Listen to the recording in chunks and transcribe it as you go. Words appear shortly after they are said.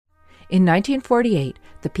In 1948,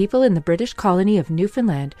 the people in the British colony of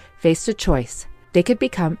Newfoundland faced a choice. They could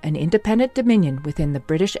become an independent dominion within the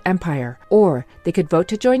British Empire, or they could vote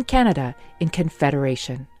to join Canada in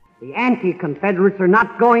Confederation. The anti-Confederates are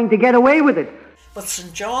not going to get away with it. But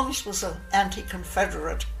St. John's was an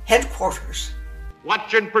anti-Confederate headquarters.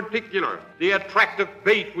 Watch in particular the attractive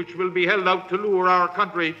bait which will be held out to lure our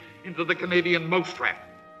country into the Canadian mousetrap.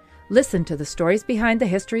 Listen to the Stories Behind the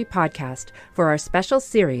History podcast for our special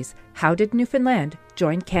series, How Did Newfoundland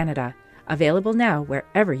Join Canada? Available now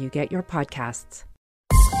wherever you get your podcasts.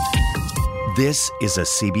 This is a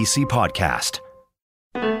CBC podcast.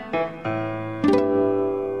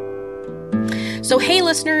 So, hey,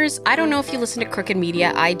 listeners, I don't know if you listen to Crooked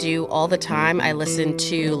Media. I do all the time. I listen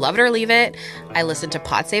to Love It or Leave It. I listen to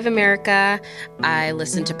Pod Save America. I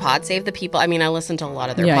listen to Pod Save the People. I mean, I listen to a lot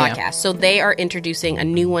of their podcasts. Yeah. So they are introducing a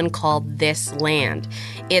new one called This Land.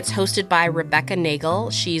 It's hosted by Rebecca Nagel.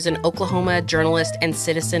 She's an Oklahoma journalist and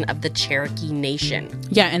citizen of the Cherokee Nation.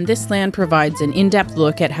 Yeah, and This Land provides an in-depth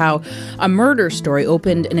look at how a murder story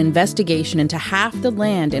opened an investigation into half the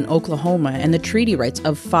land in Oklahoma and the treaty rights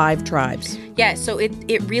of 5 tribes. Yeah, so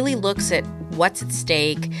it really looks at what's at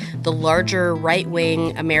stake, the larger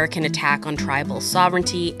right-wing American attack on tribal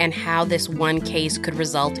sovereignty, and how this one case could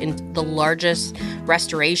result in the largest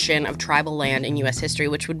restoration of tribal land in U.S. history,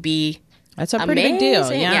 which would be That's a pretty big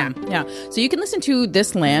deal. Yeah. So you can listen to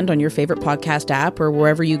This Land on your favorite podcast app or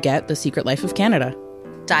wherever you get The Secret Life of Canada.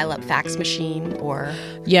 Dial-up fax machine, or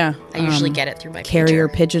I usually get it through my carrier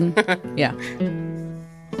pigeon. Yeah.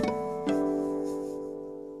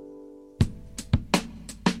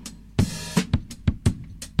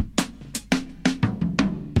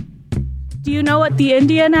 Do you know what the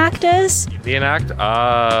Indian Act is? Indian Act?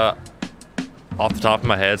 Off the top of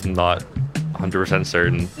my head, I'm not 100%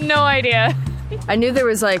 certain. No idea. I knew there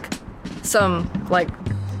was some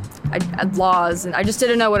laws, and I just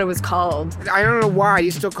didn't know what it was called. I don't know why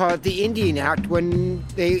you still call it the Indian Act when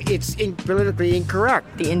it's politically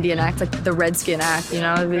incorrect. The Indian Act, like the Redskin Act,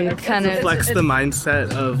 it kind of reflects the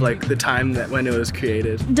mindset of the time that when it was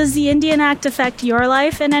created. Does the Indian Act affect your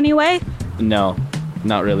life in any way? No,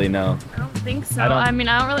 not really. No. I don't think so.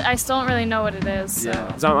 I still don't really know what it is. So.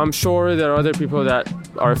 Yeah. I'm sure there are other people that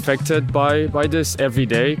are affected by this every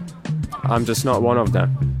day. I'm just not one of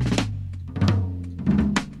them.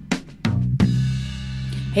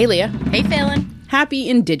 Hey, Leah. Hey, Phelan. Happy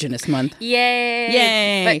Indigenous Month. Yay.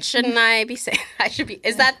 Yay. But shouldn't I be saying,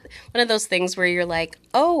 is that one of those things where you're like,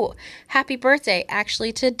 oh, happy birthday.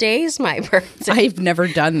 Actually, today's my birthday. I've never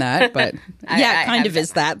done that, but I kind of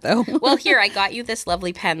is that, though. Well, here, I got you this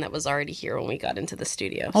lovely pen that was already here when we got into the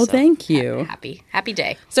studio. Oh, so thank you. Happy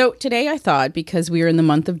day. So today I thought, because we are in the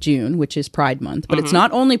month of June, which is Pride Month, but it's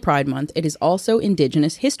not only Pride Month, it is also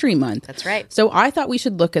Indigenous History Month. That's right. So I thought we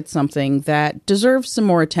should look at something that deserves some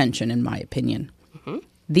more attention, in my opinion.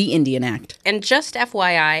 The Indian Act. And just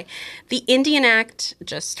FYI, the Indian Act,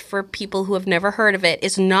 just for people who have never heard of it,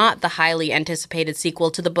 is not the highly anticipated sequel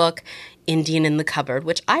to the book Indian in the Cupboard,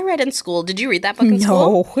 which I read in school. Did you read that book in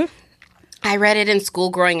school? No. I read it in school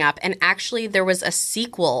growing up, and actually there was a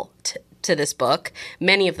sequel to this book.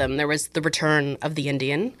 Many of them. There was The Return of the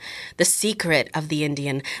Indian, The Secret of the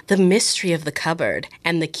Indian, The Mystery of the Cupboard,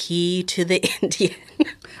 and The Key to the Indian.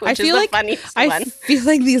 I feel like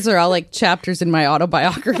these are all chapters in my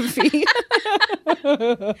autobiography.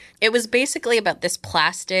 It was basically about this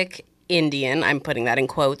plastic Indian, I'm putting that in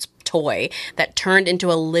quotes, toy that turned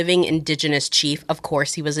into a living Indigenous chief. Of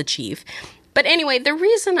course, he was a chief. But anyway, the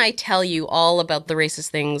reason I tell you all about the racist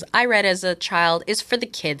things I read as a child is for the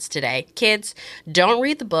kids today. Kids, don't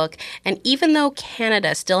read the book. And even though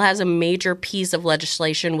Canada still has a major piece of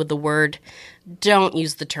legislation with the word, don't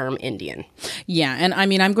use the term Indian. Yeah, and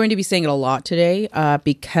I'm going to be saying it a lot today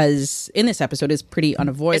because in this episode it's pretty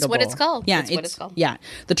unavoidable. It's what it's called. Yeah, it's what it's called. Yeah,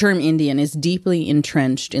 the term Indian is deeply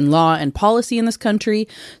entrenched in law and policy in this country.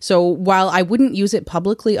 So while I wouldn't use it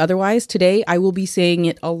publicly otherwise, today I will be saying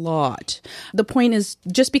it a lot. The point is,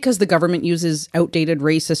 just because the government uses outdated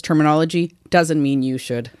racist terminology doesn't mean you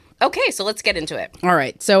should. Okay, so let's get into it. All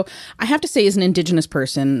right. So I have to say, as an Indigenous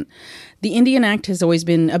person, the Indian Act has always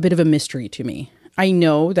been a bit of a mystery to me. I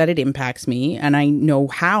know that it impacts me, and I know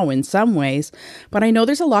how in some ways, but I know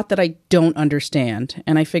there's a lot that I don't understand.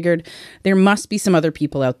 And I figured there must be some other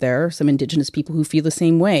people out there, some Indigenous people who feel the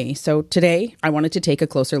same way. So today, I wanted to take a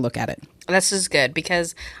closer look at it. This is good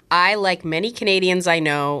because I, like many Canadians I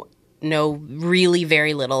know really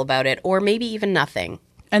very little about it, or maybe even nothing.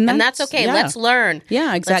 And that's okay. Yeah. Let's learn.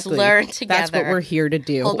 Yeah, exactly. Let's learn together. That's what we're here to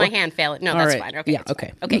do. Hold my hand, Phelan. No, that's fine. Okay. Yeah,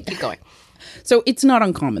 okay. Okay, keep going. So it's not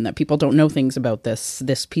uncommon that people don't know things about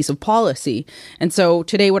this piece of policy. And so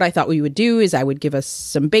today what I thought we would do is I would give us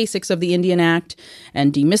some basics of the Indian Act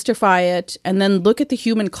and demystify it, and then look at the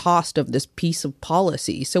human cost of this piece of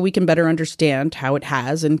policy so we can better understand how it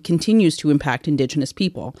has and continues to impact Indigenous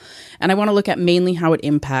people. And I want to look at mainly how it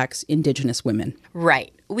impacts Indigenous women.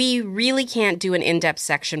 Right. We really can't do an in-depth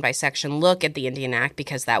section-by-section look at the Indian Act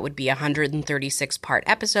because that would be a 136-part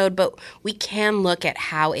episode, but we can look at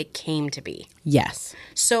how it came to be. Yes.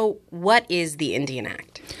 So what is the Indian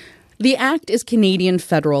Act? The Act is Canadian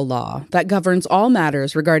federal law that governs all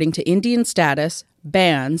matters regarding to Indian status,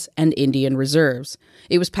 bans, and Indian reserves.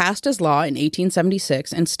 It was passed as law in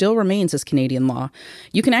 1876 and still remains as Canadian law.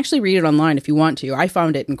 You can actually read it online if you want to. I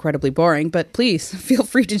found it incredibly boring, but please feel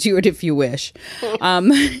free to do it if you wish. What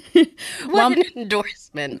an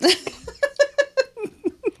endorsement.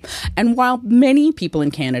 And while many people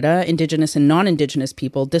in Canada, Indigenous and non-Indigenous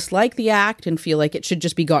people, dislike the Act and feel like it should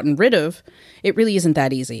just be gotten rid of, it really isn't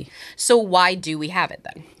that easy. So why do we have it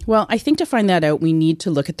then? Well, I think to find that out, we need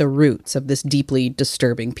to look at the roots of this deeply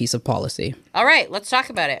disturbing piece of policy. All right, let's talk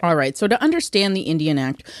about it. All right, so to understand the Indian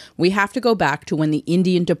Act, we have to go back to when the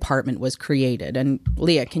Indian Department was created. And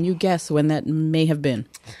Leah, can you guess when that may have been?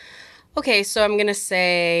 Okay, so I'm going to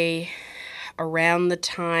say around the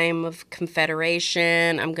time of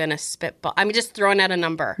Confederation. I'm going to spitball. I'm just throwing out a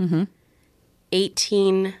number.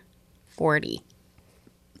 1840.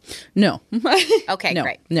 No. Okay, no,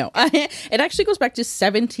 great. No. It actually goes back to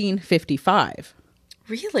 1755.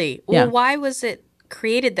 Really? Yeah. Well, why was it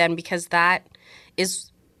created then? Because that is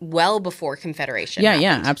well before Confederation happened.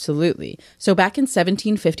 Yeah, absolutely. So back in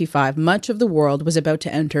 1755, much of the world was about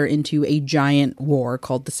to enter into a giant war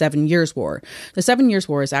called the 7 Years' War. The 7 Years'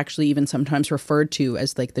 War is actually even sometimes referred to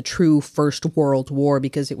as like the true First World War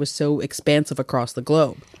because it was so expansive across the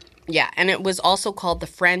globe. Yeah, and it was also called the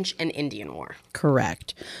French and Indian War.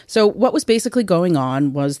 Correct. So what was basically going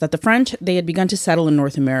on was that the French, they had begun to settle in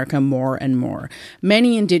North America more and more.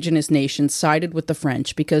 Many Indigenous nations sided with the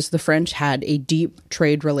French because the French had a deep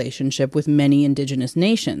trade relationship with many Indigenous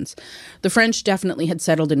nations. The French definitely had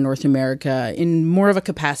settled in North America in more of a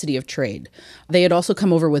capacity of trade. They had also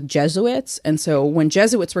come over with Jesuits, and so when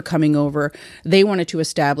Jesuits were coming over, they wanted to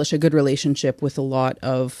establish a good relationship with a lot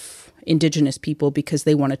of Indigenous people because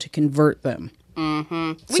they wanted to convert them.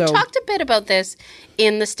 We talked a bit about this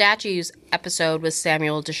in the statues episode with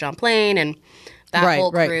Samuel de Champlain and that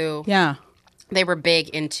whole crew. Yeah. They were big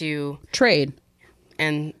into trade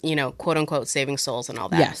and, you know, quote unquote, saving souls and all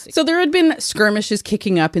that. Yes. So there had been skirmishes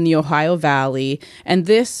kicking up in the Ohio Valley, and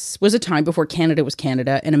this was a time before Canada was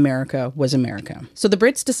Canada and America was America. So the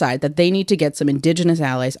Brits decide that they need to get some Indigenous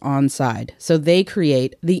allies on side. So they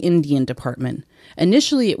create the Indian Department.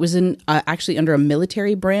 Initially, it was actually under a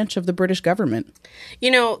military branch of the British government. You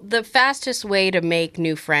know, the fastest way to make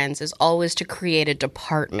new friends is always to create a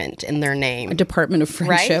department in their name. A department of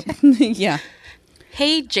friendship. Right? Yeah.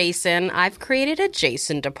 Hey, Jason, I've created a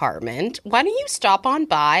Jason department. Why don't you stop on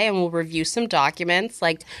by and we'll review some documents?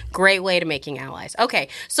 Like, great way to making allies. Okay,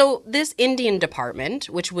 so this Indian department,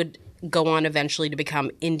 which would go on eventually to become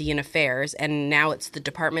Indian Affairs, and now it's the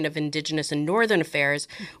Department of Indigenous and Northern Affairs,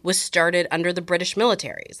 was started under the British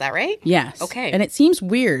military. Is that right? Yes. Okay. And it seems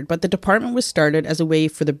weird, but the department was started as a way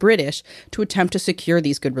for the British to attempt to secure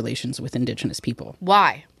these good relations with Indigenous people.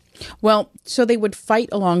 Why? Well, so they would fight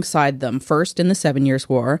alongside them, first in the 7 Years'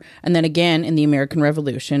 War, and then again in the American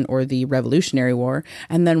Revolution or the Revolutionary War,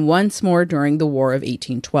 and then once more during the War of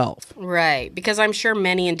 1812. Right, because I'm sure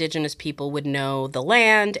many Indigenous people would know the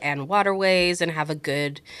land and waterways and have a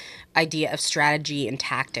good idea of strategy and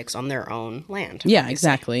tactics on their own land. Yeah,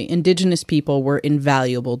 exactly. Indigenous people were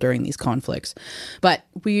invaluable during these conflicts. But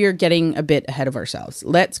we are getting a bit ahead of ourselves.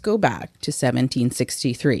 Let's go back to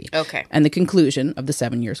 1763. Okay. And the conclusion of the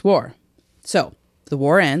 7 Years' War. So, the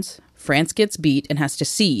war ends. France gets beat and has to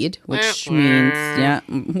cede, which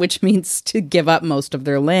means to give up most of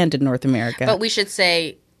their land in North America. But we should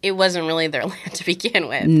say it wasn't really their land to begin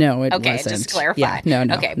with. No, it wasn't. Okay, just clarify. Yeah,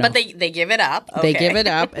 no. Okay, no. but they give it up. Okay. They give it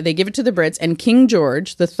up. They give it to the Brits, and King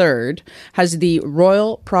George III has the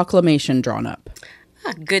Royal Proclamation drawn up.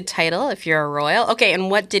 Good title if you're a royal. Okay, and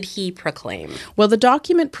what did he proclaim? Well, the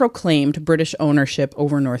document proclaimed British ownership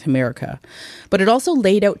over North America, but it also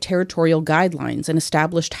laid out territorial guidelines and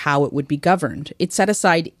established how it would be governed. It set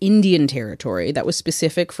aside Indian territory that was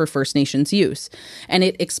specific for First Nations use, and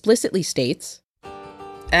it explicitly states,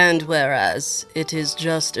 And whereas it is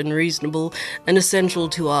just and reasonable and essential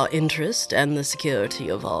to our interest and the security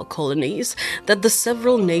of our colonies that the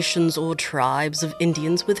several nations or tribes of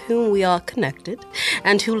Indians with whom we are connected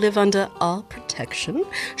and who live under our protection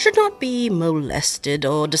should not be molested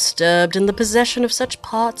or disturbed in the possession of such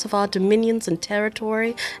parts of our dominions and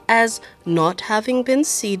territory as, not having been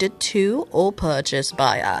ceded to or purchased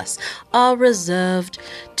by us, are reserved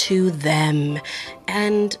to them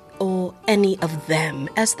and or any of them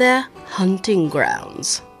as their hunting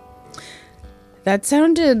grounds. That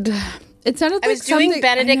sounded... It sounded like I was doing something,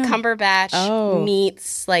 Benedict Cumberbatch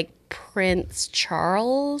meets, like, Prince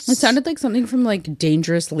Charles. It sounded like something from, like,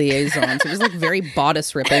 Dangerous Liaisons. It was, like, very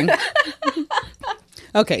bodice ripping.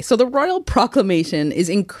 Okay, so the Royal Proclamation is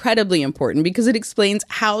incredibly important because it explains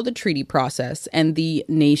how the treaty process and the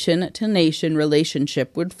nation-to-nation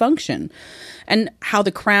relationship would function and how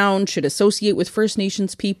the Crown should associate with First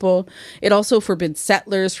Nations people. It also forbids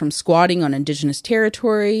settlers from squatting on Indigenous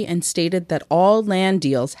territory and stated that all land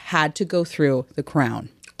deals had to go through the Crown.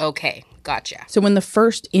 Okay, gotcha. So when the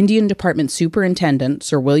first Indian Department Superintendent,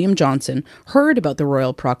 Sir William Johnson, heard about the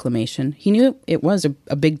Royal Proclamation, he knew it was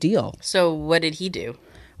a big deal. So what did he do?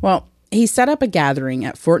 Well, he set up a gathering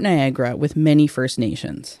at Fort Niagara with many First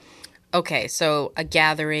Nations. Okay, so a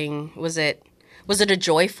gathering, was it a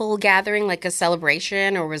joyful gathering, like a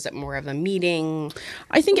celebration, or was it more of a meeting?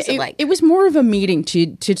 I think it was more of a meeting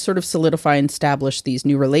to sort of solidify and establish these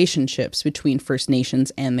new relationships between First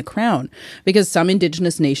Nations and the Crown, because some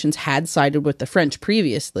Indigenous nations had sided with the French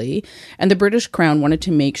previously, and the British Crown wanted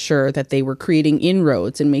to make sure that they were creating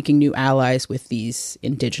inroads and making new allies with these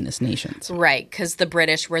Indigenous nations. Right, because the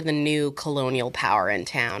British were the new colonial power in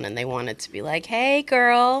town, and they wanted to be like, hey,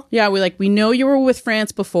 girl. Yeah, we know you were with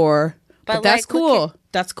France before. But that's like, cool.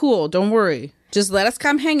 That's cool. Don't worry. Just let us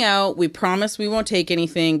come hang out. We promise we won't take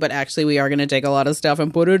anything, but actually we are going to take a lot of stuff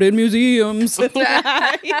and put it in museums.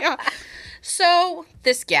 Yeah. So,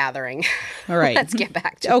 this gathering. All right. Let's get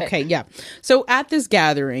back to it. Okay, yeah. So, at this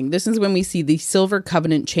gathering, this is when we see the Silver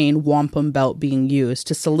Covenant chain wampum belt being used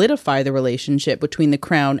to solidify the relationship between the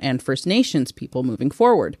Crown and First Nations people moving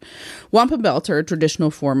forward. Wampum belts are a traditional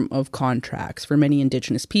form of contracts for many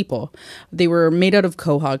Indigenous people. They were made out of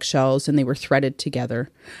quahog shells and they were threaded together.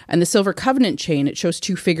 And the Silver Covenant chain, it shows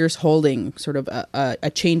two figures holding sort of a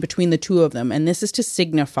chain between the two of them. And this is to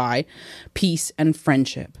signify peace and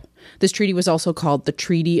friendship. This treaty was also called the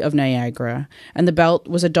Treaty of Niagara, and the belt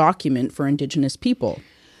was a document for Indigenous people.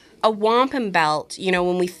 A wampum belt,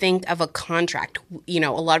 when we think of a contract, a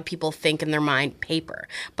lot of people think in their mind paper.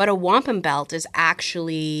 But a wampum belt is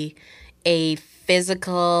actually a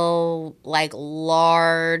physical, like,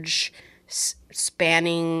 large,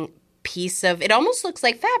 spanning piece of, it almost looks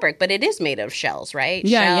like fabric, but it is made of shells, right?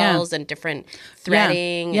 Shells and different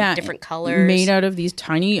threading and different colors. Made out of these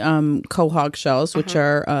tiny quahog shells, which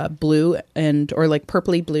are blue or like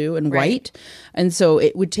purpley blue and white. And so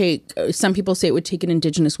it would take, some people say it would take an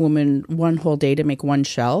Indigenous woman one whole day to make one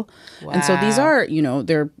shell. Wow. And so these are,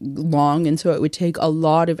 they're long, and so it would take a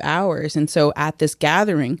lot of hours. And so at this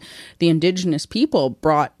gathering, the Indigenous people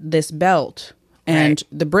brought this belt, and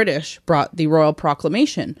the British brought the Royal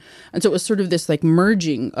Proclamation. And so it was sort of this like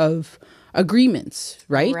merging of agreements,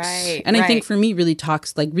 right? And I think for me really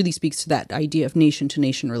speaks to that idea of nation to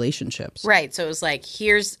nation relationships. Right. So it was like,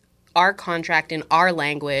 here's our contract in our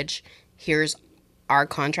language. Here's our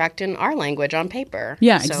contract in our language on paper.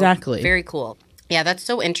 Yeah, so, exactly. Very cool. Yeah, that's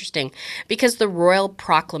so interesting because the Royal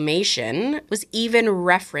Proclamation was even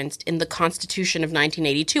referenced in the Constitution of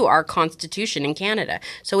 1982, our Constitution in Canada.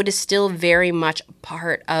 So it is still very much a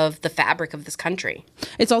part of the fabric of this country.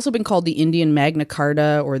 It's also been called the Indian Magna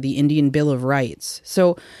Carta or the Indian Bill of Rights.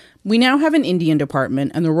 So we now have an Indian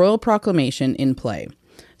Department and the Royal Proclamation in play.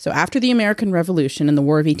 So after the American Revolution and the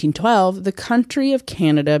War of 1812, the country of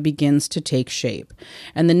Canada begins to take shape,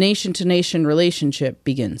 and the nation-to-nation relationship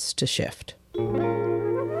begins to shift.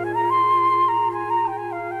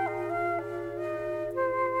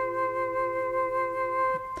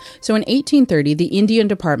 So in 1830, the Indian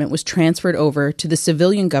Department was transferred over to the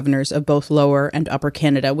civilian governors of both Lower and Upper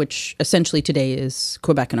Canada, which essentially today is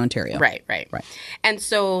Quebec and Ontario. Right. And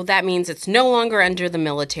so that means it's no longer under the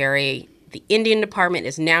military. The Indian Department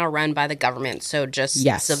is now run by the government, so just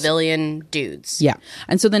civilian dudes. Yeah.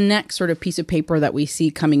 And so the next sort of piece of paper that we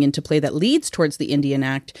see coming into play that leads towards the Indian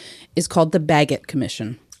Act is called the Bagot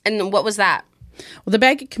Commission. And what was that? Well, the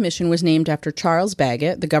Bagot Commission was named after Charles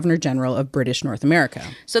Bagot, the Governor General of British North America.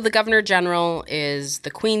 So the Governor General is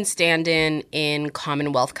the Queen's stand-in in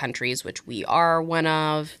Commonwealth countries, which we are one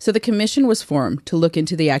of. So the commission was formed to look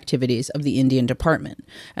into the activities of the Indian Department.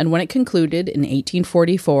 And when it concluded in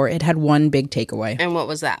 1844, it had one big takeaway. And what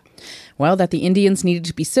was that? Well, that the Indians needed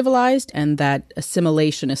to be civilized and that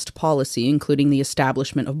assimilationist policy, including the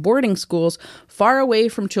establishment of boarding schools far away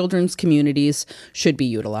from children's communities, should be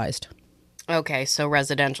utilized. Okay, so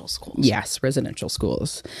residential schools. Yes, residential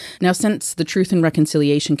schools. Now, since the Truth and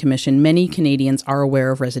Reconciliation Commission, many Canadians are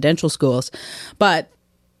aware of residential schools. But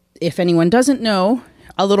if anyone doesn't know,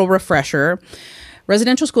 a little refresher.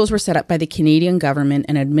 Residential schools were set up by the Canadian government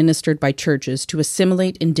and administered by churches to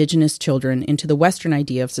assimilate Indigenous children into the Western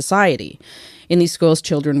idea of society. In these schools,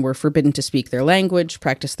 children were forbidden to speak their language,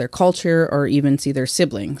 practice their culture, or even see their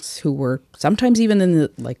siblings, who were sometimes even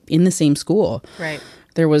in the same school. Right.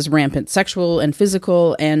 There was rampant sexual and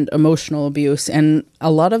physical and emotional abuse, and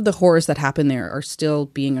a lot of the horrors that happen there are still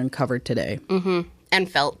being uncovered today. Mm-hmm. And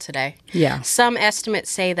felt today. Yeah. Some estimates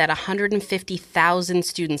say that 150,000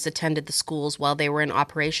 students attended the schools while they were in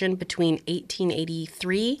operation between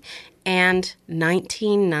 1883 and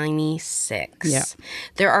 1996. Yeah.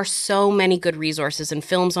 There are so many good resources and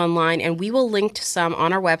films online, and we will link to some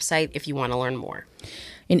on our website if you want to learn more.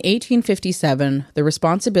 In 1857, the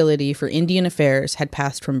responsibility for Indian affairs had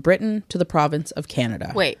passed from Britain to the province of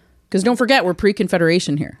Canada. Wait. Because don't forget, we're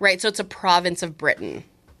pre-Confederation here. Right, so it's a province of Britain.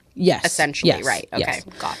 Yes. Essentially, yes, right. Okay, yes.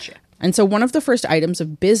 Gotcha. And so one of the first items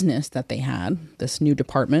of business that they had, this new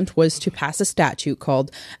department, was to pass a statute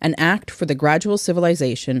called An Act for the Gradual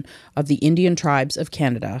Civilization of the Indian Tribes of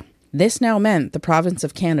Canada. This now meant the province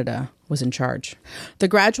of Canada was in charge. The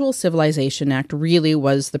Gradual Civilization Act really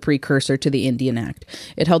was the precursor to the Indian Act.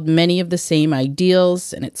 It held many of the same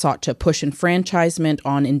ideals, and it sought to push enfranchisement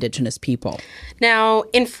on Indigenous people. Now,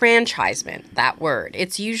 enfranchisement, that word,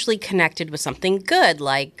 it's usually connected with something good,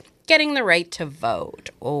 like getting the right to vote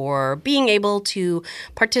or being able to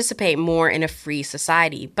participate more in a free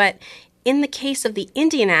society. But in the case of the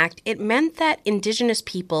Indian Act, it meant that Indigenous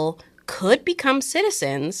people could become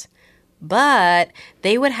citizens, but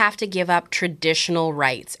they would have to give up traditional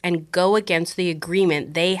rights and go against the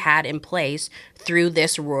agreement they had in place through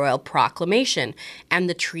this royal proclamation and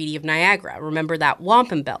the Treaty of Niagara. Remember that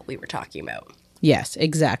wampum belt we were talking about? Yes,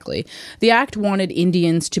 exactly. The act wanted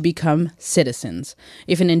Indians to become citizens.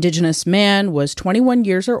 If an Indigenous man was 21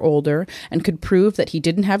 years or older and could prove that he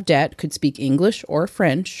didn't have debt, could speak English or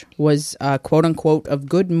French, was quote-unquote of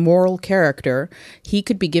good moral character, he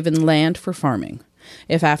could be given land for farming.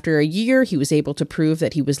 If after a year he was able to prove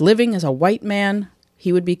that he was living as a white man,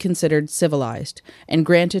 he would be considered civilized and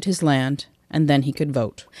granted his land, and then he could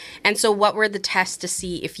vote. And so what were the tests to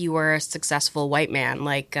see if you were a successful white man?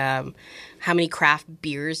 Like how many craft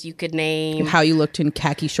beers you could name? How you looked in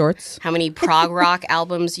khaki shorts? How many prog rock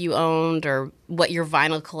albums you owned, or what your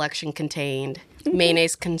vinyl collection contained?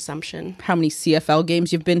 Mayonnaise consumption. How many CFL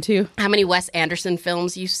games you've been to? How many Wes Anderson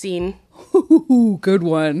films you've seen? Ooh, good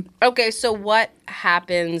one. Okay, so what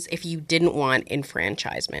happens if you didn't want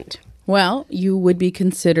enfranchisement? Well, you would be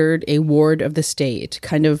considered a ward of the state,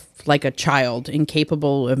 kind of like a child,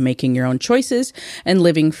 incapable of making your own choices and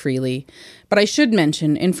living freely. But I should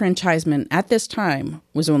mention, enfranchisement at this time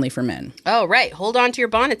was only for men. Oh, right. Hold on to your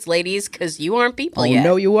bonnets, ladies, because you aren't people yet. Oh,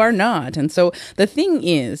 no, you are not. And so the thing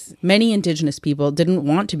is, many Indigenous people didn't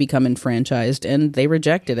want to become enfranchised, and they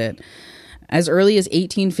rejected it. As early as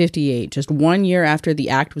 1858, just 1 year after the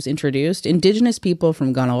act was introduced, Indigenous people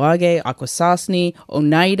from Kahnawake, Akwesasne,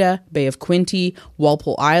 Oneida, Bay of Quinte,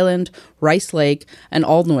 Walpole Island, Rice Lake, and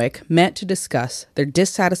Alnwick met to discuss their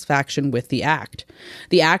dissatisfaction with the act.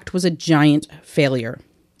 The act was a giant failure,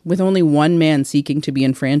 with only one man seeking to be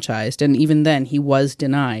enfranchised, and even then he was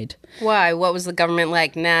denied. Why? What was the government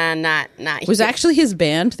like? Nah, not. It was actually his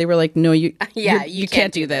band. They were like, no, you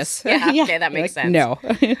can't do this. Yeah, okay, that makes sense. No.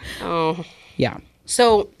 Oh. Yeah.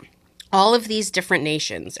 So all of these different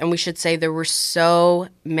nations, and we should say there were so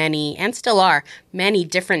many, and still are, many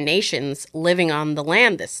different nations living on the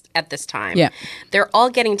land at this time. Yeah. They're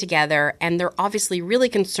all getting together, and they're obviously really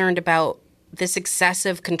concerned about this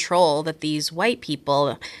excessive control that these white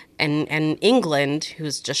people and England,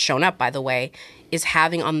 who's just shown up, by the way, is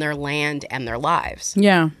having on their land and their lives.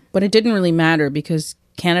 Yeah, but it didn't really matter because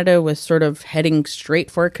Canada was sort of heading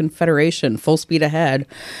straight for a confederation, full speed ahead.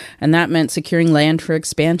 And that meant securing land for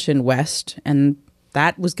expansion west, and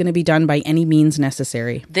that was going to be done by any means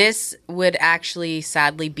necessary. This would actually,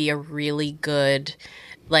 sadly, be a really good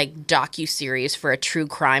like docuseries for a true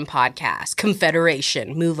crime podcast.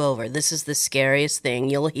 Confederation, move over. This is the scariest thing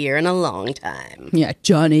you'll hear in a long time. Yeah,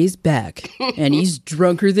 John A's back, and he's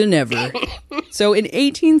drunker than ever. So in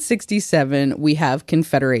 1867, we have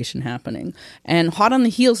Confederation happening. And hot on the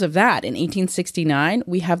heels of that, in 1869,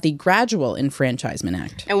 we have the Gradual Enfranchisement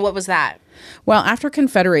Act. And what was that? Well, after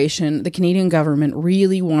Confederation, the Canadian government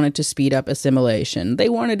really wanted to speed up assimilation. They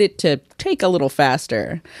wanted it to take a little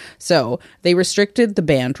faster. So they restricted the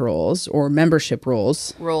band rolls or membership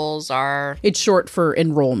rolls. Rolls are... It's short for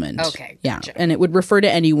enrollment. Okay, gotcha. Yeah, and it would refer to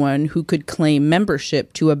anyone who could claim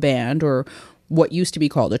membership to a band or what used to be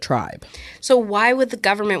called a tribe. So why would the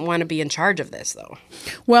government want to be in charge of this, though?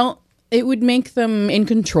 Well, it would make them in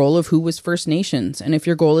control of who was First Nations. And if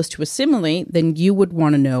your goal is to assimilate, then you would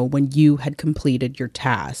want to know when you had completed your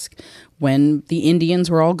task, when the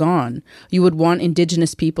Indians were all gone. You would want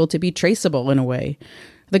Indigenous people to be traceable in a way.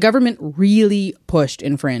 The government really pushed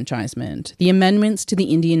enfranchisement. The amendments to the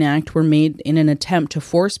Indian Act were made in an attempt to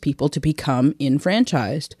force people to become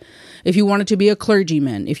enfranchised. If you wanted to be a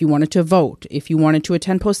clergyman, if you wanted to vote, if you wanted to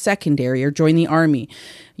attend post-secondary or join the army,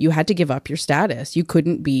 you had to give up your status. You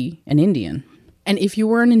couldn't be an Indian. And if you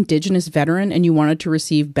were an Indigenous veteran and you wanted to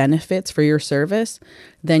receive benefits for your service,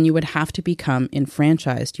 then you would have to become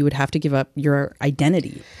enfranchised. You would have to give up your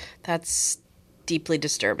identity. That's deeply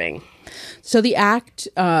disturbing. So the act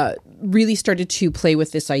really started to play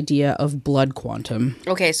with this idea of blood quantum.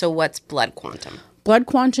 Okay, so what's blood quantum? Blood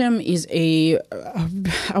quantum is a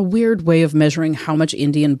weird way of measuring how much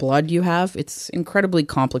Indian blood you have. It's incredibly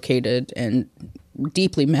complicated and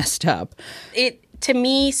deeply messed up. It, to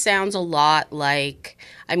me, sounds a lot like,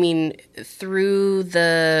 I mean, through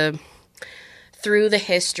the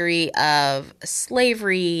history of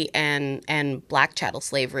slavery and black chattel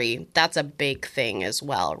slavery, that's a big thing as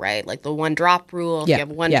well, right? Like the one drop rule. If you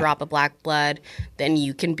have one drop of black blood, then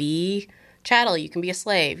you can be chattel, you can be a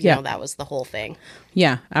slave. You know, that was the whole thing.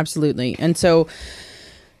 Yeah, absolutely. And so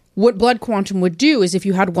what blood quantum would do is if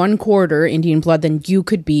you had 1/4 Indian blood, then you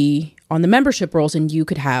could be on the membership rolls and you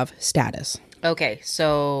could have status. Okay,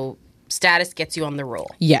 so status gets you on the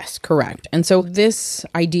roll. Yes, correct. And so this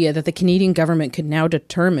idea that the Canadian government could now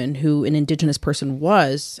determine who an Indigenous person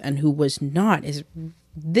was and who was not is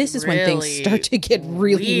when things start to get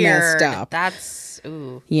really messed up. That's,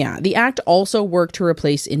 ooh. Yeah. The act also worked to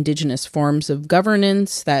replace Indigenous forms of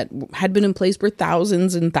governance that had been in place for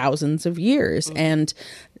thousands and thousands of years. Mm-hmm. And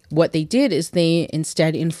what they did is they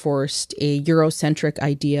instead enforced a Eurocentric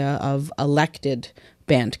idea of elected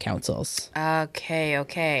band councils.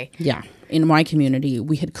 Okay. Yeah. In my community,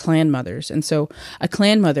 we had clan mothers. And so a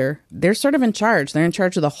clan mother, they're sort of in charge. They're in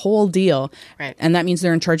charge of the whole deal. Right. And that means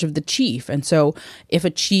they're in charge of the chief. And so if a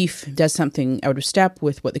chief does something out of step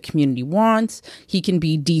with what the community wants, he can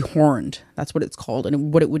be dehorned. That's what it's called.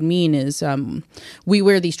 And what it would mean is we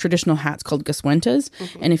wear these traditional hats called gaswentas.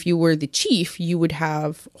 Mm-hmm. And if you were the chief, you would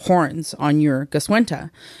have horns on your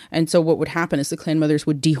gaswenta. And so what would happen is the clan mothers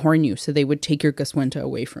would dehorn you. So they would take your gaswenta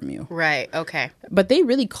away from you. Right. Okay. But they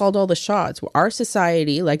really called all the shots. Our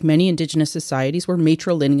society, like many Indigenous societies, were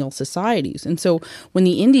matrilineal societies. And so when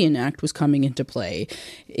the Indian Act was coming into play,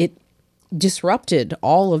 it disrupted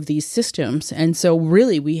all of these systems. And so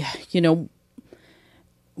really we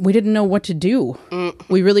didn't know what to do.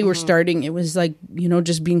 Mm-hmm. We really were starting, it was like,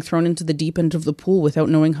 just being thrown into the deep end of the pool without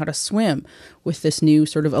knowing how to swim with this new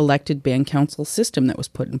sort of elected band council system that was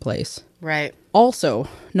put in place. Right. Also,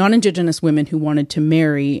 non-Indigenous women who wanted to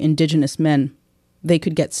marry Indigenous men, they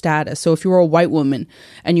could get status. So if you were a white woman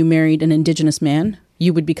and you married an Indigenous man,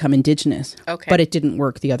 you would become Indigenous. Okay. But it didn't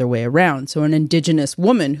work the other way around. So an Indigenous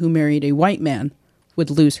woman who married a white man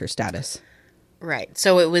would lose her status. Right.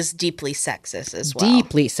 So it was deeply sexist as well.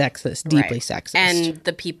 Deeply sexist. Sexist. And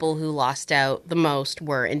the people who lost out the most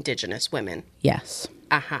were Indigenous women. Yes.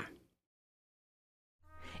 Uh-huh.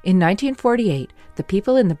 In 1948, the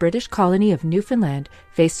people in the British colony of Newfoundland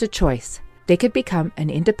faced a choice. They could become an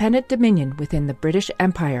independent dominion within the British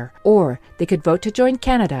Empire, or they could vote to join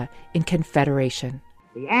Canada in Confederation.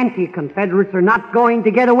 The anti-Confederates are not going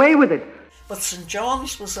to get away with it. But St.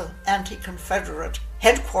 John's was an anti-Confederate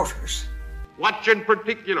headquarters. Watch in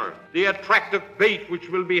particular the attractive bait which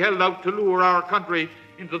will be held out to lure our country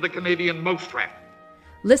into the Canadian mousetrap.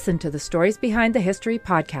 Listen to the Stories Behind the History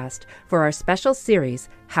podcast for our special series,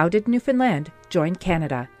 How Did Newfoundland Join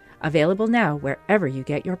Canada? Available now wherever you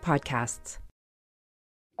get your podcasts.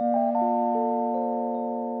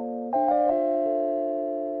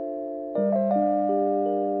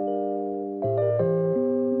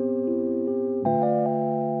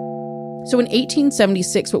 So in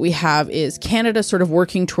 1876, what we have is Canada sort of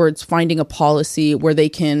working towards finding a policy where they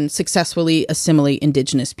can successfully assimilate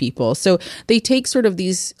Indigenous people. So they take sort of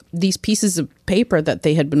these pieces of paper that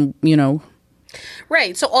they had been,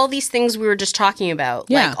 Right. So all these things we were just talking about,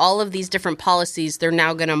 like all of these different policies, they're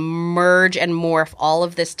now going to merge and morph all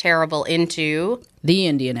of this terrible into the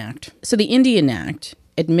Indian Act. So the Indian Act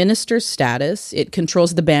administers status, it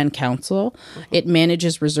controls the Band Council, it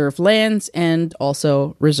manages reserve lands and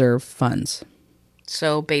also reserve funds.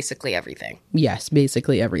 So basically everything. Yes,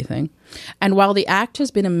 basically everything. And while the Act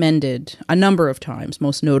has been amended a number of times,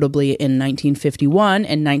 most notably in 1951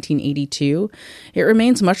 and 1982, it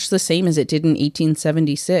remains much the same as it did in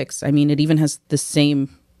 1876. I mean, it even has the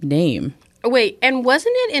same name. Wait, and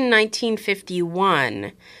wasn't it in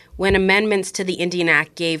 1951 when amendments to the Indian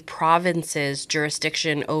Act gave provinces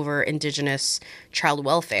jurisdiction over Indigenous child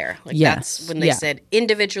welfare? Like that's when they said,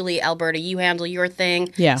 individually, Alberta, you handle your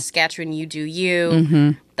thing. Yeah. Saskatchewan, you do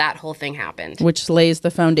you. That whole thing happened. Which lays the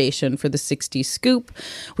foundation for the 60s Scoop,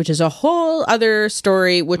 which is a whole other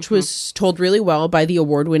story, which was told really well by the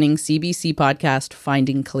award-winning CBC podcast,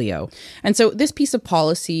 Finding Cleo. And so this piece of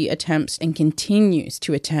policy attempts and continues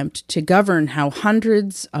to attempt to govern how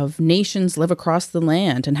hundreds of nations live across the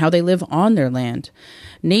land and how they live on their land.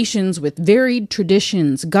 Nations with varied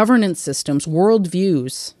traditions, governance systems,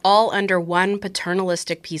 worldviews. All under one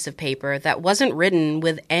paternalistic piece of paper that wasn't written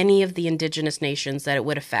with any of the Indigenous nations that it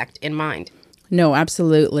would affect in mind. No,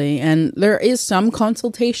 absolutely. And there is some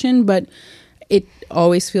consultation, but it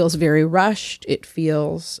always feels very rushed. It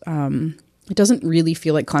feels, it doesn't really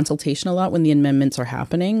feel like consultation a lot when the amendments are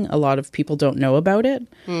happening. A lot of people don't know about it.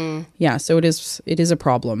 Yeah, so it is a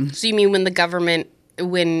problem. So you mean when the government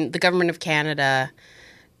of Canada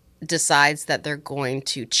decides that they're going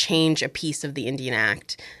to change a piece of the Indian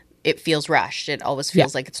Act, it feels rushed. It always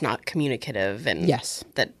feels like it's not communicative and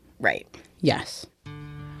right. Yes.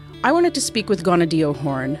 I wanted to speak with Gonadio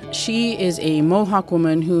Horn. She is a Mohawk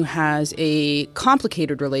woman who has a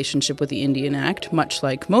complicated relationship with the Indian Act, much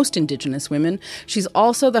like most Indigenous women. She's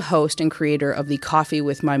also the host and creator of the Coffee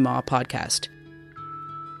with My Ma podcast.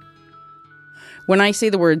 When I say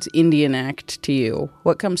the words Indian Act to you,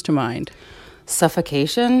 what comes to mind?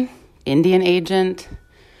 Suffocation, Indian agent,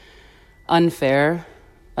 unfair,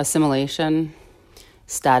 assimilation,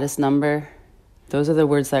 status number. Those are the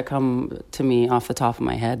words that come to me off the top of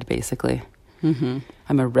my head, basically. I'm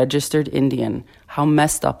a registered Indian. How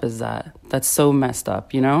messed up is that? That's so messed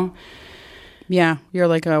up, Yeah, you're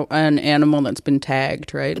like an animal that's been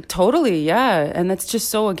tagged, right? Totally, yeah. And that's just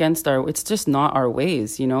so against it's just not our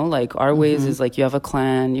ways, Like our ways is like you have a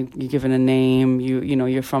clan, you're given a name,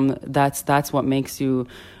 you're from, that's what makes you,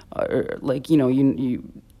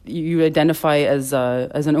 you identify as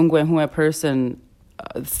an Ungwehua person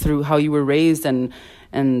through how you were raised and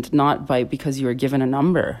not because you were given a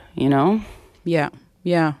number, Yeah.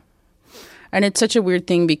 And it's such a weird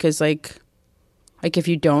thing because like if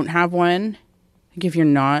you don't have one, if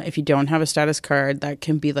you don't have a status card, that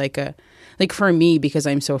can be like for me, because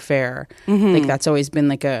I'm so fair, like that's always been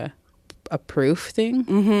like a proof thing.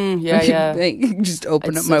 Yeah. Like just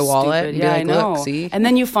open up my wallet and be like, look, see? And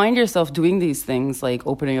then you find yourself doing these things like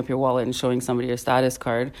opening up your wallet and showing somebody your status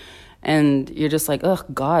card. And you're just like, oh,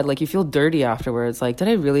 God, like you feel dirty afterwards. Like, did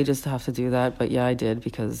I really just have to do that? But yeah, I did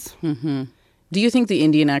because... Do you think the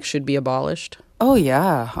Indian Act should be abolished? Oh,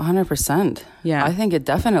 yeah, 100%. Yeah. I think it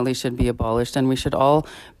definitely should be abolished, and we should all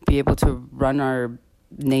be able to run our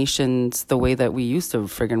nations the way that we used to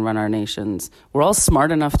friggin' run our nations. We're all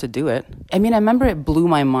smart enough to do it. I mean, I remember it blew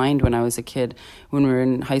my mind when I was a kid, when we were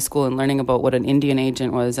in high school and learning about what an Indian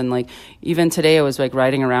agent was. And like, even today I was like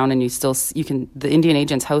riding around and the Indian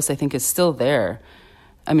agent's house, I think, is still there.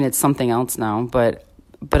 I mean, it's something else now, but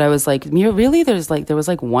I was like, really? There was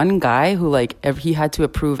like one guy who he had to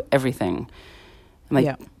approve everything.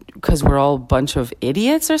 Like, because we're all a bunch of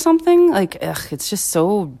idiots or something? Like, it's just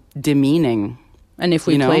so demeaning. And if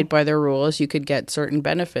we played by their rules, you could get certain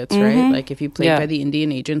benefits, right? Like if you played by the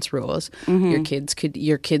Indian agent's rules, your kids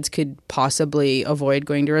could possibly avoid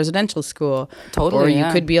going to residential school. Totally. Or you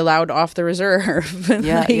could be allowed off the reserve.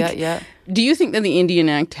 Yeah. Do you think that the Indian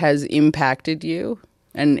Act has impacted you?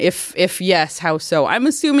 And if yes, how so? I'm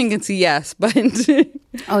assuming it's a yes, but...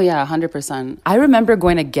 Oh, yeah, 100%. I remember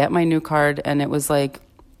going to get my new card, and it was like,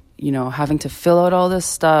 having to fill out all this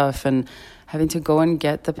stuff and having to go and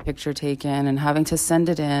get the picture taken and having to send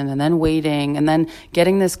it in and then waiting and then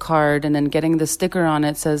getting this card and then getting the sticker on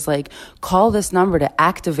it says, like, call this number to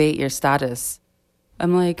activate your status.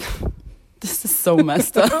 I'm like... This is so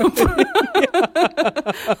messed up.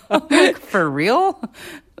 I'm like, for real?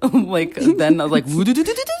 Like, then I was like,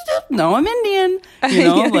 now I'm Indian. You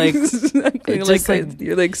know, like,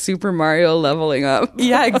 you're like Super Mario leveling up.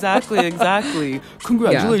 Yeah, exactly.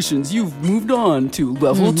 Congratulations, you've moved on to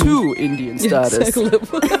level 2 Indian status.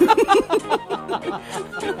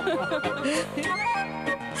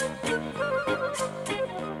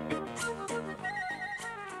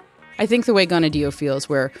 I think the way Ganadio feels,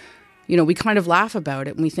 where, you know, we kind of laugh about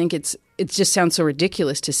it and we think it just sounds so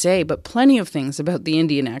ridiculous to say, but plenty of things about the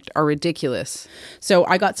Indian Act are ridiculous. So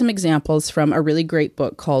I got some examples from a really great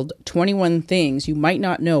book called 21 Things You Might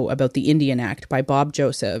Not Know About the Indian Act by Bob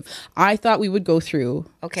Joseph. I thought we would go through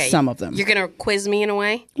some of them. You're going to quiz me in a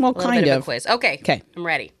way? Well, kind of. A quiz. Okay. I'm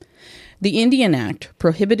ready. The Indian Act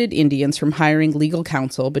prohibited Indians from hiring legal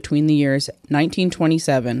counsel between the years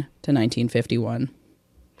 1927 to 1951.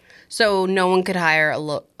 So no one could hire a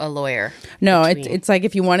lawyer? No, it's like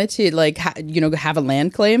if you wanted to, like, have a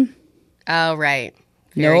land claim. Oh, right.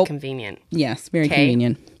 Very convenient. Yes, very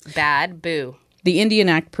convenient. Bad. Boo. The Indian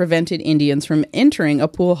Act prevented Indians from entering a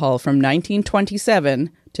pool hall from 1927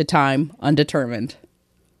 to time undetermined.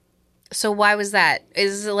 So why was that?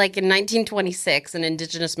 Is it like in 1926, an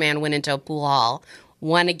Indigenous man went into a pool hall,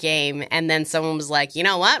 won a game, and then someone was like, you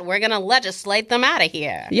know what? We're going to legislate them out of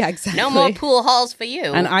here. Yeah, exactly. No more pool halls for you.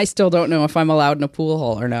 And I still don't know if I'm allowed in a pool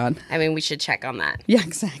hall or not. I mean, we should check on that. Yeah,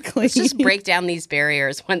 exactly. Let's just break down these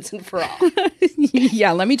barriers once and for all.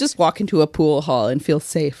 Yeah, let me just walk into a pool hall and feel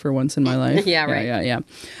safe for once in my life. Yeah, right. Yeah.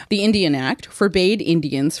 The Indian Act forbade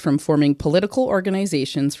Indians from forming political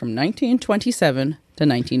organizations from 1927 to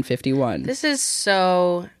 1951. This is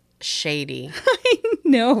so shady. I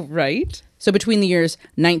know, right? So between the years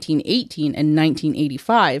 1918 and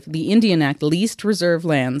 1985, the Indian Act leased reserve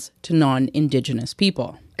lands to non-Indigenous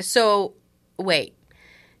people. So, wait.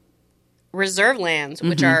 Reserve lands,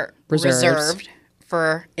 which are reserved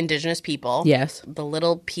for Indigenous people. Yes. The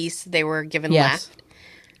little piece they were given left.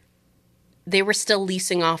 They were still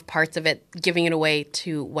leasing off parts of it, giving it away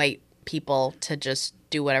to white people to just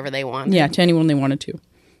do whatever they wanted. Yeah, to anyone they wanted to.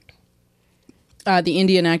 The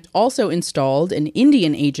Indian Act also installed an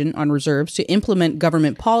Indian agent on reserves to implement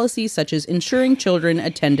government policies such as ensuring children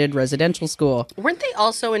attended residential school. Weren't they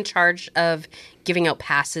also in charge of giving out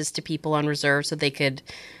passes to people on reserve so they could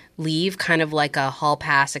leave, kind of like a hall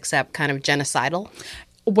pass, except kind of genocidal?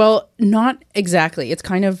 Well, not exactly. It's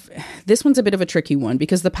kind of, this one's a bit of a tricky one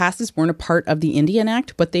because the passes weren't a part of the Indian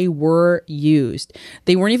Act, but they were used.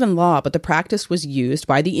 They weren't even law, but the practice was used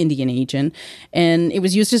by the Indian agent, and it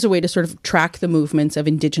was used as a way to sort of track the movements of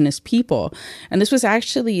Indigenous people. And this was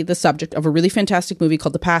actually the subject of a really fantastic movie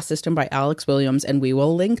called The Pass System by Alex Williams, and we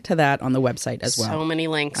will link to that on the website as well. So many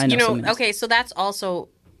links. I know, okay, so that's also...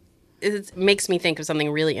 It makes me think of something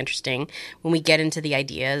really interesting when we get into the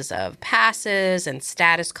ideas of passes and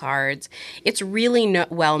status cards. It's really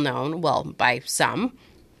well known, by some,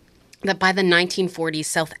 that by the 1940s,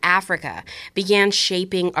 South Africa began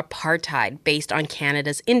shaping apartheid based on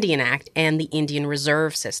Canada's Indian Act and the Indian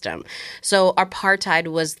Reserve System. So apartheid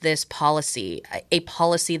was this policy, a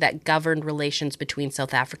policy that governed relations between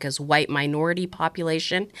South Africa's white minority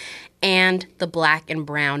population and the black and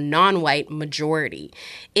brown non-white majority.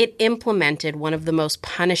 It implemented one of the most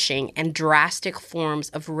punishing and drastic forms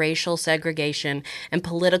of racial segregation and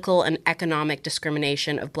political and economic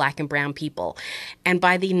discrimination of black and brown people. And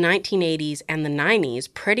by the 1980s and the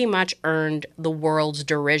 90s, pretty much earned the world's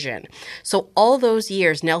derision. So all those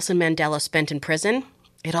years Nelson Mandela spent in prison,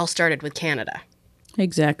 it all started with Canada.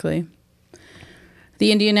 Exactly.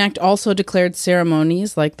 The Indian Act also declared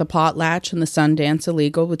ceremonies like the potlatch and the sun dance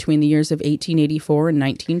illegal between the years of 1884 and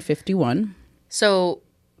 1951. So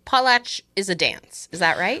potlatch is a dance, is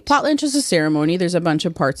that right? Potlatch is a ceremony. There's a bunch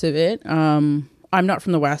of parts of it. I'm not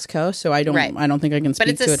from the West Coast, so I don't think I can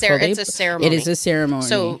speak to it fully. It's a ceremony. It is a ceremony.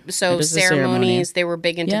 So ceremonies, they were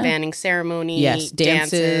big into banning ceremony, yes,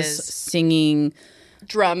 dances, singing,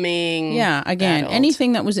 drumming. Yeah, again,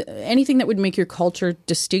 anything that would make your culture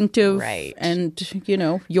distinctive and,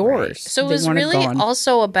 yours. Right. So it was really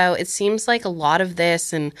also about, it seems like a lot of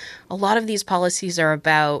this and a lot of these policies are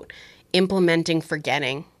about implementing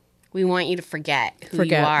forgetting. We want you to forget who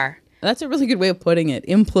you are. That's a really good way of putting it,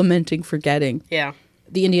 implementing forgetting. Yeah.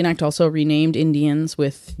 The Indian Act also renamed Indians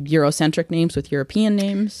with Eurocentric names, with European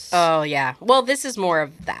names. Oh, yeah. Well, this is more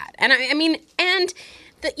of that. And I mean,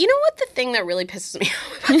 you know what the thing that really pisses me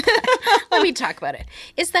off about that? Let me talk about it.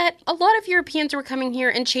 Is that a lot of Europeans were coming here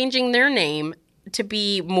and changing their name to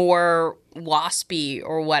be more waspy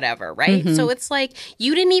or whatever, right? Mm-hmm. So it's like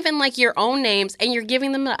you didn't even like your own names and you're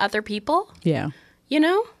giving them to other people? Yeah. You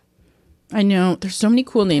know? I know. There's so many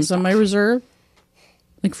cool names on my reserve.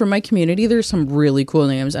 Like for my community, there's some really cool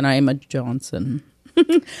names, and I am a Johnson.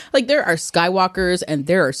 Like there are Skywalkers and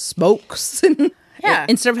there are Smokes. Yeah.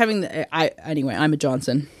 Instead of having anyway, I'm a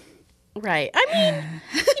Johnson. Right. I mean,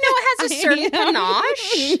 it has a certain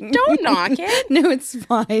panache. Don't knock it. No, it's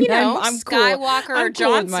fine. I'm Skywalker cool. or I'm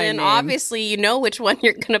cool with my Johnson. name. Obviously, you know which one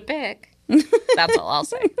you're going to pick. That's all I'll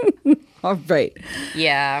say. All right.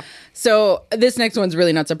 Yeah. So this next one's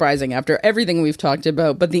really not surprising after everything we've talked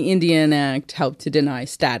about, but the Indian Act helped to deny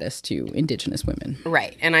status to Indigenous women.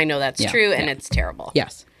 Right. And I know that's true, and it's terrible.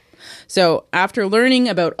 Yes. So after learning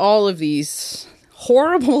about all of these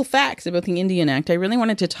horrible facts about the Indian Act, I really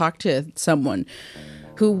wanted to talk to someone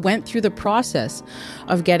who went through the process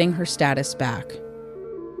of getting her status back.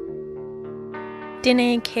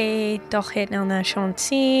 Dine ke dochet nelna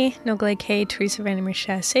shanti, nogle ke Teresa Vanimer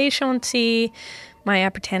Chassé shanti. My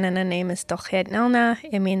Apertanana name is Dochet Nelna.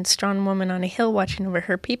 It means strong woman on a hill watching over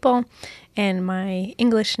her people. And my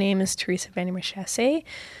English name is Teresa Vanimer Chassé.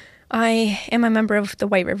 I am a member of the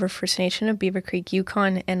White River First Nation of Beaver Creek,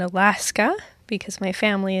 Yukon, and Alaska, because my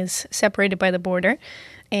family is separated by the border.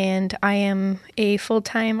 And I am a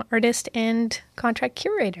full-time artist and contract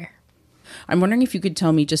curator. I'm wondering if you could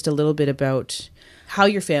tell me just a little bit about how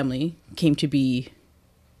your family came to be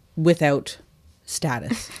without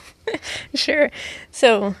status. Sure.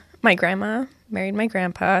 So my grandma married my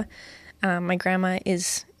grandpa. My grandma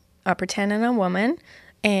is Upper Tanana woman,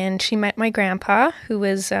 and she met my grandpa, who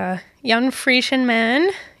was a young Frisian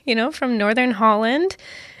man, from Northern Holland.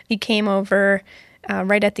 He came over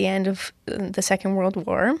right at the end of the Second World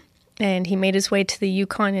War, and he made his way to the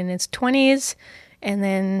Yukon in his 20s, and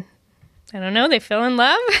then, I don't know, they fell in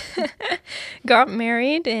love, got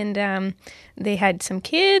married, and they had some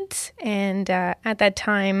kids. And at that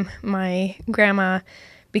time, my grandma,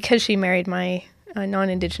 because she married my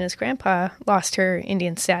non-Indigenous grandpa, lost her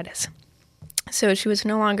Indian status. So she was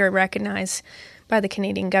no longer recognized by the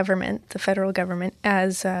Canadian government, the federal government,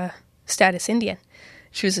 as status Indian.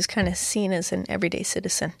 She was just kind of seen as an everyday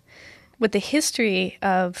citizen. With the history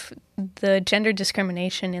of the gender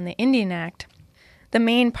discrimination in the Indian Act, the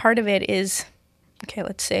main part of it is,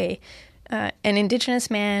 let's say an Indigenous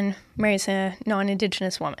man marries a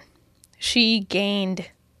non-Indigenous woman. She gained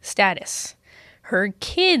status. Her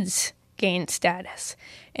kids gained status.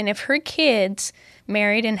 And if her kids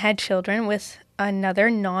married and had children with another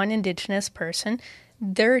non-Indigenous person,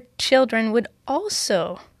 their children would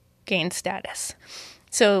also gain status.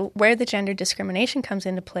 So where the gender discrimination comes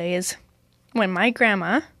into play is when my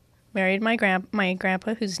grandma married my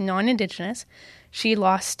grandpa, who's non-Indigenous, she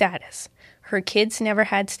lost status. Her kids never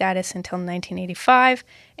had status until 1985,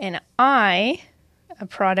 and I, a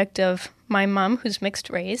product of my mom, who's mixed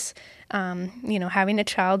race, having a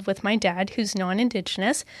child with my dad, who's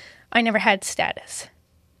non-Indigenous, I never had status.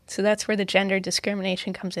 So that's where the gender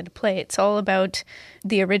discrimination comes into play. It's all about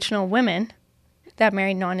the original women that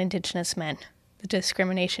married non-Indigenous men. The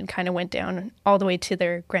discrimination kind of went down all the way to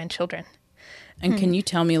their grandchildren. And can you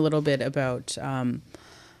tell me a little bit about,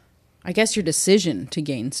 I guess, your decision to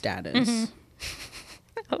gain status? Mm-hmm.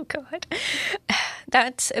 Oh, God.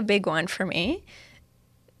 That's a big one for me.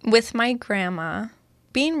 With my grandma,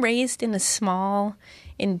 being raised in a small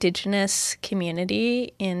Indigenous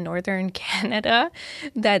community in northern Canada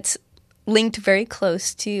that's linked very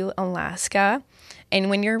close to Alaska, and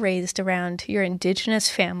when you're raised around your Indigenous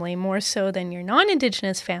family more so than your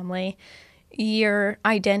non-Indigenous family, your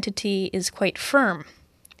identity is quite firm.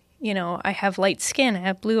 I have light skin, I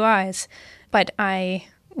have blue eyes, but I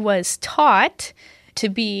was taught to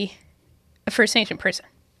be a First Nation person.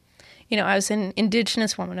 I was an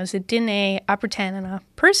Indigenous woman. I was a Dine Upper Tanana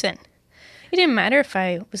person. It didn't matter if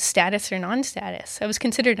I was status or non-status. I was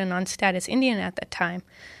considered a non-status Indian at that time.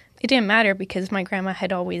 It didn't matter because my grandma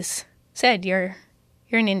had always said, you're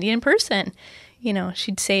an Indian person.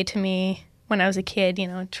 She'd say to me when I was a kid,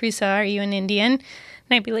 Teresa, are you an Indian? And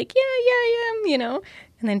I'd be like, yeah, I am,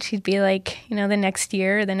 And then she'd be like, the next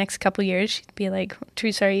year, or the next couple years, she'd be like,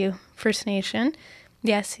 Teresa, are you First Nation?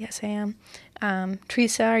 Yes, I am.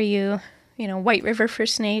 Teresa, are you, White River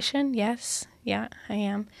First Nation? Yes, yeah, I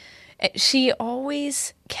am. She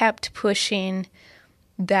always kept pushing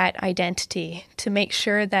that identity to make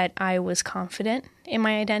sure that I was confident in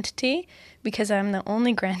my identity because I'm the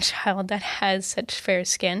only grandchild that has such fair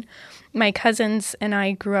skin. My cousins and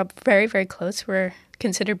I grew up very, very close. We're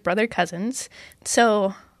considered brother cousins.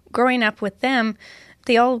 So growing up with them,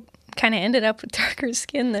 they all kind of ended up with darker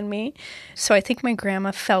skin than me. So I think my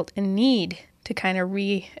grandma felt a need to kind of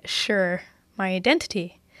reassure my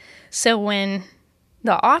identity. So when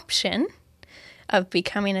the option of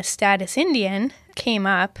becoming a status Indian came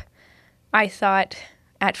up, I thought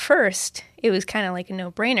at first it was kind of like a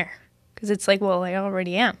no-brainer because it's like, well, I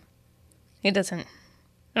already am. It doesn't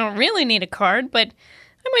I don't really need a card, but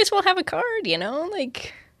I might as well have a card, you know?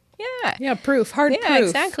 Like, yeah. Yeah, proof. Hard proof. Yeah,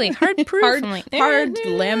 exactly. Hard proof. hard, I'm like, hard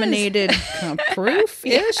laminated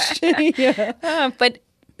proof-ish. Yeah. But,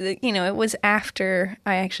 you know, it was after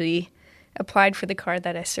I actually applied for the card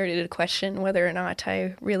that I started to question whether or not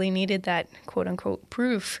I really needed that quote-unquote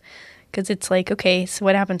proof. Because it's like, okay, so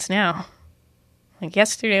what happens now? Like,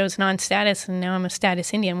 yesterday I was non-status, and now I'm a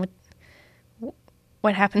status Indian.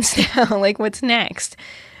 What happens now? Like, what's next?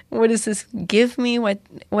 What does this give me?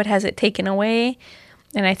 What has it taken away?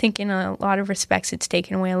 And I think in a lot of respects, it's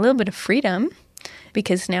taken away a little bit of freedom,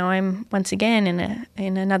 because now I'm once again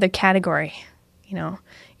in another category. You know,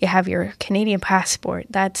 you have your Canadian passport,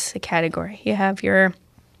 that's a category. You have your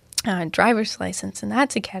driver's license, and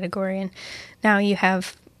that's a category. And now you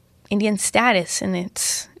have Indian status, and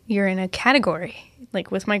you're in a category. Like,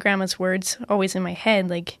 with my grandma's words always in my head,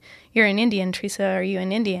 like, you're an Indian, Teresa, are you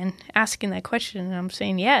an Indian? Asking that question, and I'm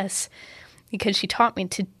saying yes, because she taught me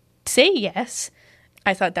to say yes.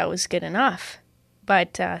 I thought that was good enough.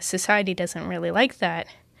 But society doesn't really like that,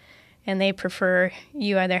 and they prefer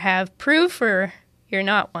you either have proof or you're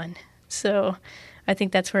not one. So I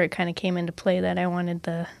think that's where it kind of came into play, that I wanted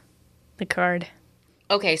the card.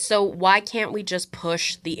 Okay, so why can't we just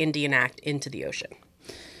push the Indian Act into the ocean?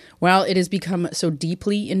 Well, it has become so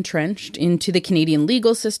deeply entrenched into the Canadian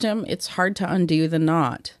legal system, it's hard to undo the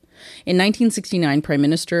knot. In 1969, Prime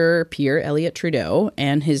Minister Pierre Elliott Trudeau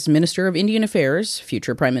and his Minister of Indian Affairs,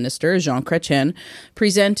 future Prime Minister Jean Chrétien,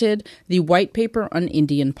 presented the White Paper on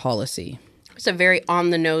Indian Policy. It's a very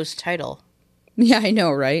on-the-nose title. Yeah, I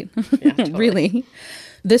know, right? Yeah, totally. Really?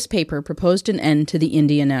 This paper proposed an end to the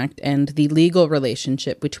Indian Act and the legal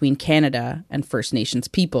relationship between Canada and First Nations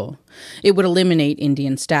people. It would eliminate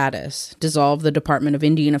Indian status, dissolve the Department of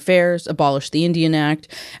Indian Affairs, abolish the Indian Act,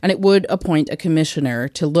 and it would appoint a commissioner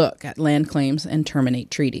to look at land claims and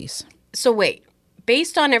terminate treaties. So wait,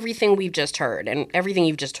 based on everything we've just heard and everything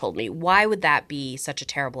you've just told me, why would that be such a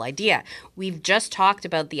terrible idea? We've just talked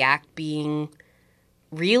about the act being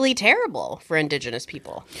really terrible for Indigenous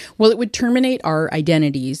people. Well, it would terminate our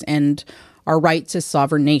identities and our rights as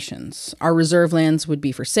sovereign nations. Our reserve lands would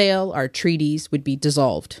be for sale. Our treaties would be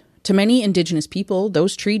dissolved. To many Indigenous people,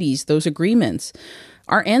 those treaties, those agreements,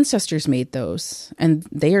 our ancestors made those, and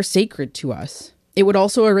they are sacred to us. It would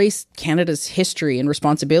also erase Canada's history and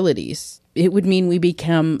responsibilities. It would mean we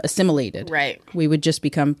become assimilated. Right. We would just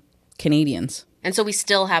become Canadians. And so we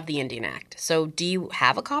still have the Indian Act. So do you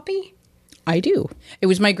have a copy? I do. It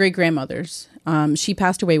was my great-grandmother's. She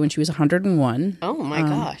passed away when she was 101. Oh, my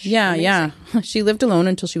gosh. Yeah, Amazing. yeah. She lived alone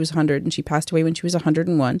until she was 100, and she passed away when she was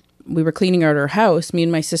 101. We were cleaning out her house. Me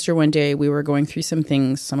and my sister one day, we were going through some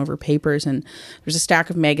things, some of her papers, and there's a stack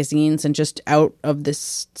of magazines, and just out of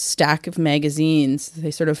this stack of magazines, they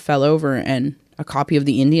sort of fell over, and a copy of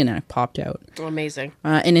the Indian Act popped out. Oh, amazing.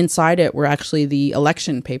 And inside it were actually the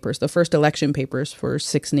election papers, the first election papers for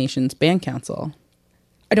Six Nations Band Council.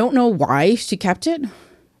 I don't know why she kept it.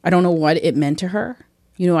 I don't know what it meant to her.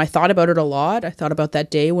 You know, I thought about it a lot. I thought about that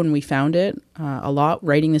day when we found it a lot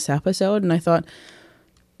writing this episode. And I thought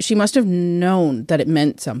she must have known that it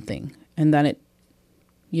meant something and that it,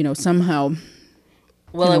 you know, somehow.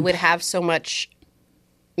 Well, it would have so much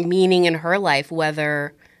meaning in her life,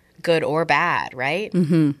 whether good or bad, right?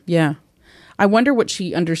 Mm-hmm. Yeah. I wonder what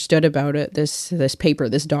she understood about it, this paper,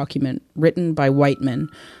 this document written by white men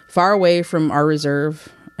far away from our reserve.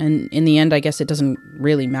 And in the end, I guess it doesn't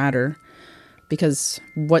really matter, because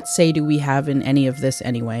what say do we have in any of this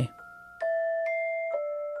anyway?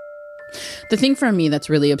 The thing for me that's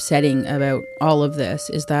really upsetting about all of this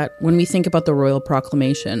is that when we think about the Royal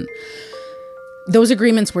Proclamation, those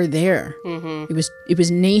agreements were there. Mm-hmm. It was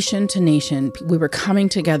nation to nation. We were coming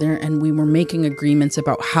together and we were making agreements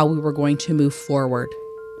about how we were going to move forward.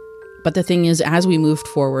 But the thing is, as we moved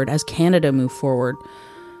forward, as Canada moved forward,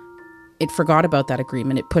 it forgot about that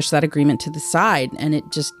agreement. It pushed that agreement to the side, and it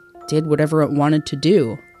just did whatever it wanted to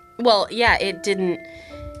do. Well, yeah, it didn't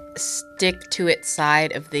stick to its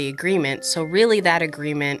side of the agreement. So really that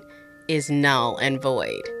agreement is null and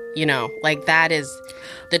void. You know, like that is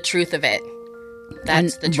the truth of it.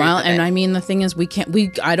 That's the truth of it. And I mean, the thing is,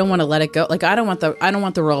 I don't want to let it go. Like, I don't want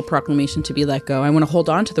the Royal Proclamation to be let go. I want to hold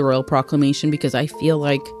on to the Royal Proclamation because I feel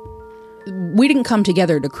like we didn't come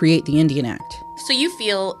together to create the Indian Act. So you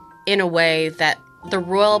feel, in a way, that the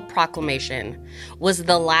Royal Proclamation was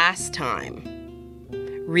the last time,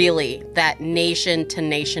 really, that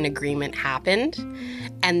nation-to-nation agreement happened.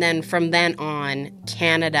 And then from then on,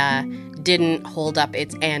 Canada didn't hold up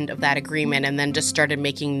its end of that agreement and then just started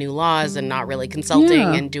making new laws and not really consulting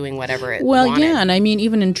and doing whatever it wanted. Yeah, and I mean,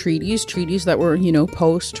 even in treaties that were,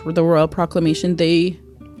 post the Royal Proclamation, they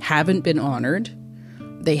haven't been honored.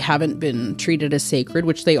 They haven't been treated as sacred,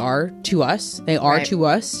 which they are to us. They are to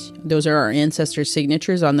us. Those are our ancestors'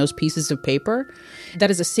 signatures on those pieces of paper.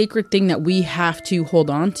 That is a sacred thing that we have to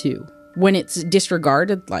hold on to. When it's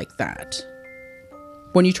disregarded like that,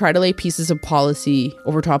 when you try to lay pieces of policy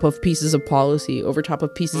over top of pieces of policy, over top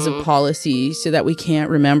of pieces of policy so that we can't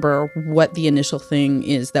remember what the initial thing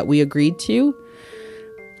is that we agreed to,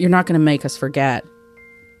 you're not going to make us forget.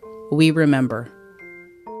 We remember.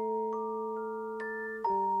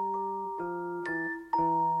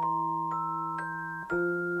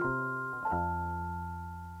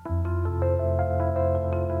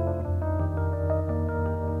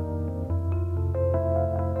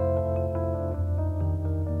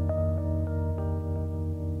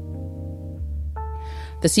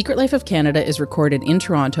 The Secret Life of Canada is recorded in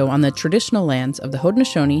Toronto on the traditional lands of the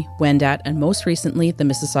Haudenosaunee, Wendat, and most recently, the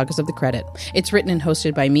Mississaugas of the Credit. It's written and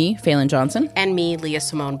hosted by me, Phelan Johnson. And me, Leah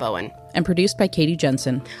Simone Bowen. And produced by Katie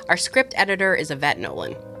Jensen. Our script editor is Yvette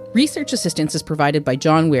Nolan. Research assistance is provided by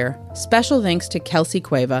John Weir. Special thanks to Kelsey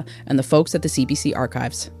Cueva and the folks at the CBC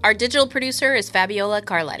Archives. Our digital producer is Fabiola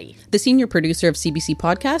Carletti. The senior producer of CBC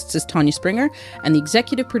Podcasts is Tanya Springer, and the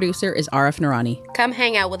executive producer is Arif Narani. Come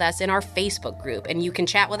hang out with us in our Facebook group, and you can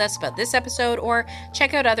chat with us about this episode or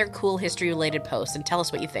check out other cool history-related posts and tell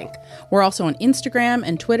us what you think. We're also on Instagram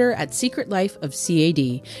and Twitter at Secret Life of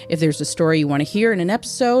CAD. If there's a story you want to hear in an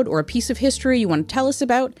episode or a piece of history you want to tell us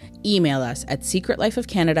about, email us at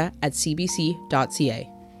secretlifeofcanada@cbc.ca.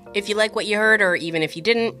 If you like what you heard, or even if you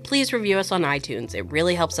didn't, please review us on iTunes. It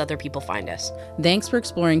really helps other people find us. Thanks for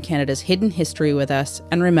exploring Canada's hidden history with us,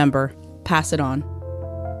 and remember, pass it on.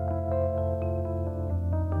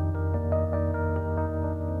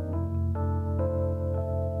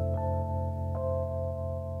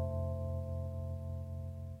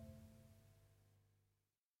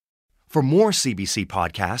 For more CBC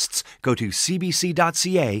podcasts, go to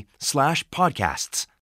cbc.ca/podcasts.